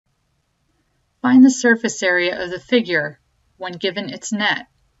Find the surface area of the figure when given its net.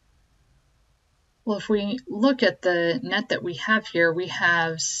 Well, if we look at the net that we have here, we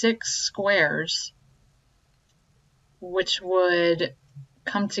have 6 squares, which would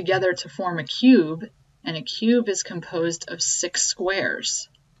come together to form a cube, and a cube is composed of 6 squares.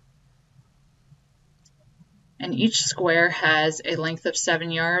 And each square has a length of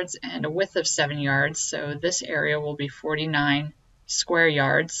 7 yards and a width of 7 yards, so this area will be 49 square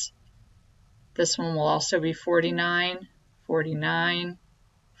yards. This one will also be 49, 49,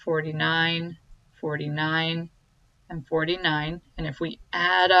 49, 49, and 49. And if we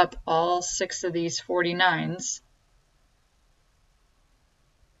add up all 6 of these 49s,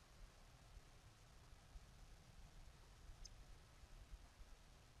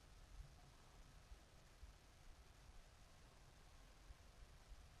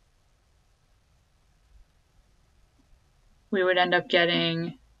 we would end up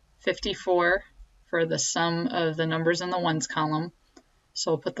getting 54 for the sum of the numbers in the ones column.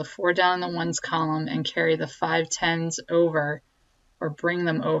 So we'll put the 4 down in the ones column and carry the 5 tens over, or bring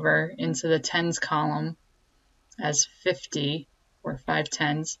them over into the tens column as 50, or 5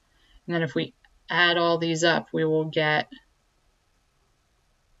 tens. And then if we add all these up, we will get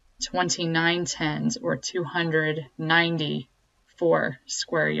 29 tens, or 294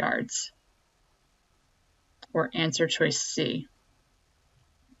 square yards, or answer choice C.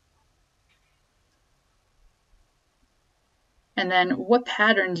 And then what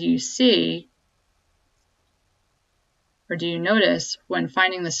pattern do you see, or do you notice when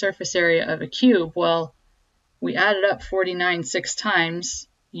finding the surface area of a cube? Well, we added up 49 6 times.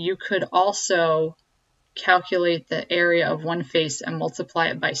 You could also calculate the area of one face and multiply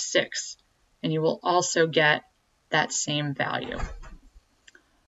it by 6, and you will also get that same value.